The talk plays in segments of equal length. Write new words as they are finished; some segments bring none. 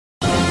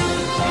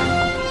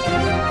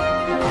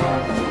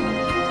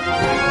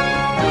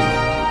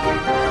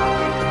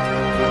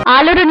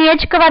ఆలూరు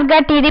నియోజకవర్గ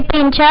TDP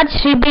incharge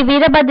Shri B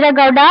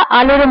వీరభద్రగౌడ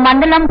Aluru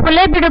మండలం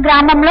పులేబిడు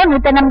గ్రామంలో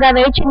నూతనంగా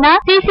వేచిన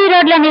సీసీ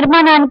రోడ్ల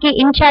నిర్మాణానికి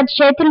ఇన్ఛార్జ్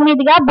చేతుల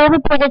మీదుగా భూమి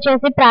పూజ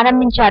చేసి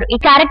ప్రారంభించారు. ఈ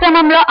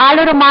కార్యక్రమంలో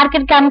Aluru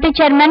market committee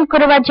chairman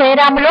Kuruva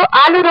Jayaramulu,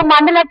 Aluru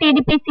మండల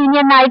టీడీపీ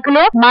సీనియర్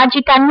నాయకులు,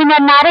 మాజీ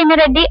convener Narayana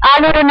Reddy,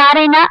 Aluru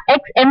Narayana,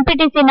 X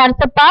MPTC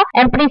నరసప,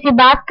 MPTC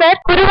Bhaskar,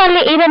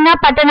 కురువల్లి Eeranna,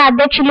 పట్టణ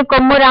అధ్యక్షులు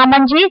కొమ్ము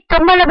రామంజీ,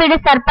 తుమ్మలవీడు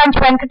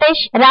సర్పంచ్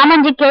వెంకటేష్,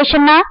 రామంజీ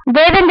కేశన్న,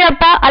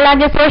 దేవేంద్రప్ప,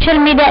 అలాగే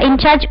social media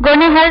incharge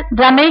గొనెహల్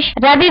Ramesh,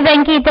 Ravi,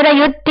 Venky, ఇతర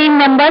యూత్ టీమ్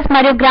మెంబర్స్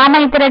మరియు గ్రామ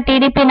ఇతర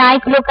టీడీపీ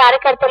నాయకులు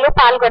కార్యకర్తలు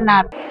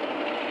పాల్గొన్నారు.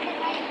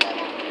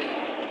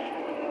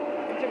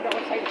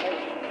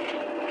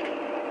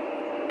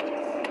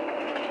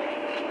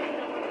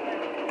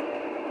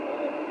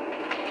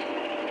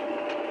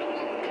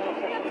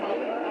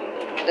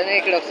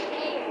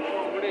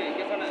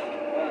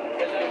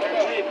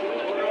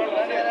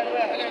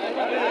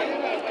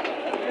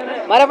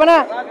 మరపనా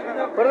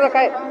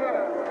కాయ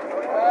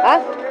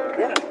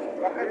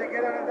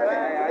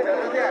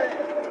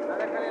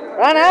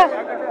రానా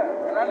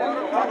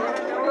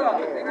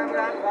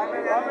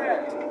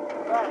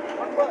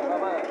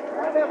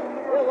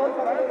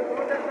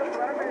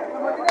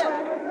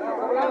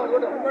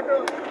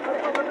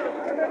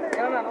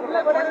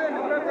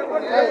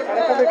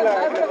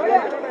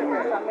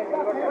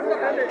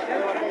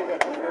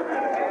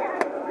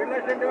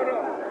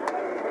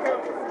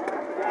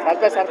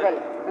సర్పల్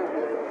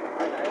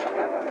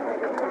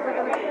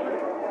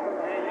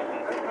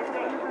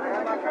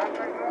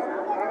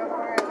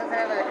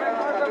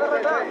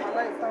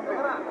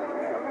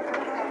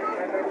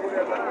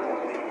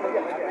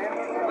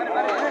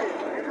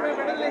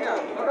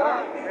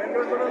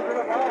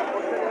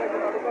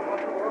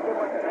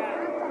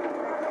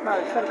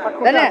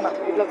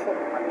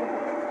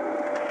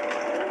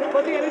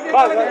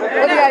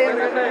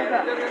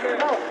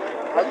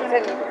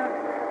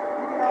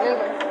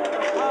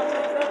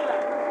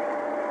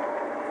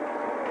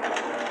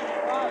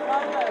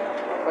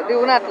కొద్దిగా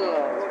ఉన్నట్లు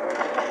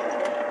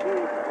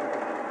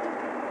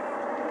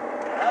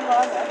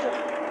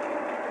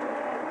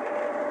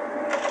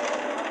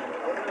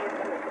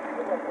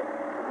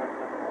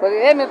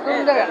కొద్దిగా ఏమి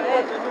ఎత్తుండగా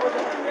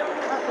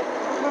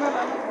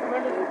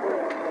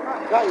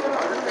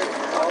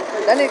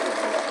దాన్ని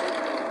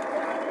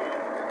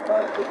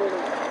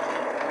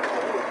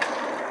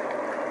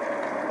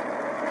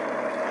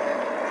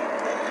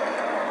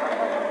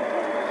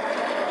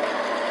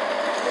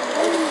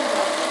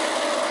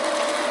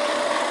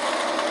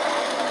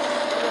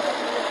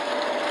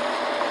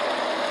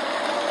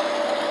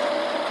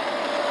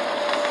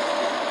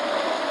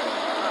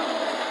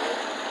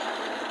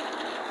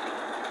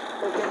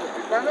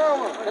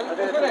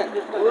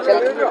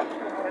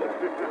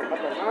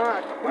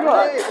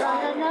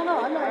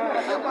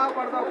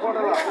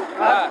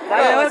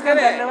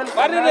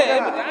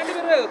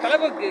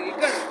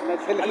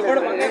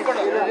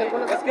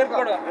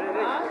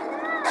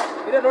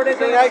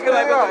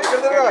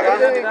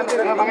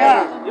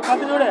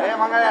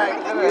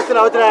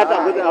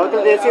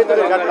అవతల చేసి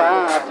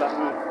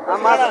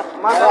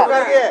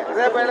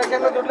రేపు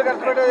ఎలక్షన్ లో దుడ్లు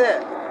ఖర్చు పెట్టేది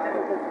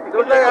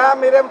దుడ్లుగా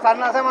మీరేం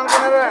సన్నాసం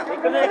అనుకున్నారు.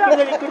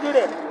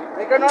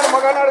 ఇక్కడ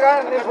మగాడు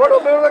నీ ఫోటో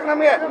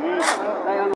ఉపయోగం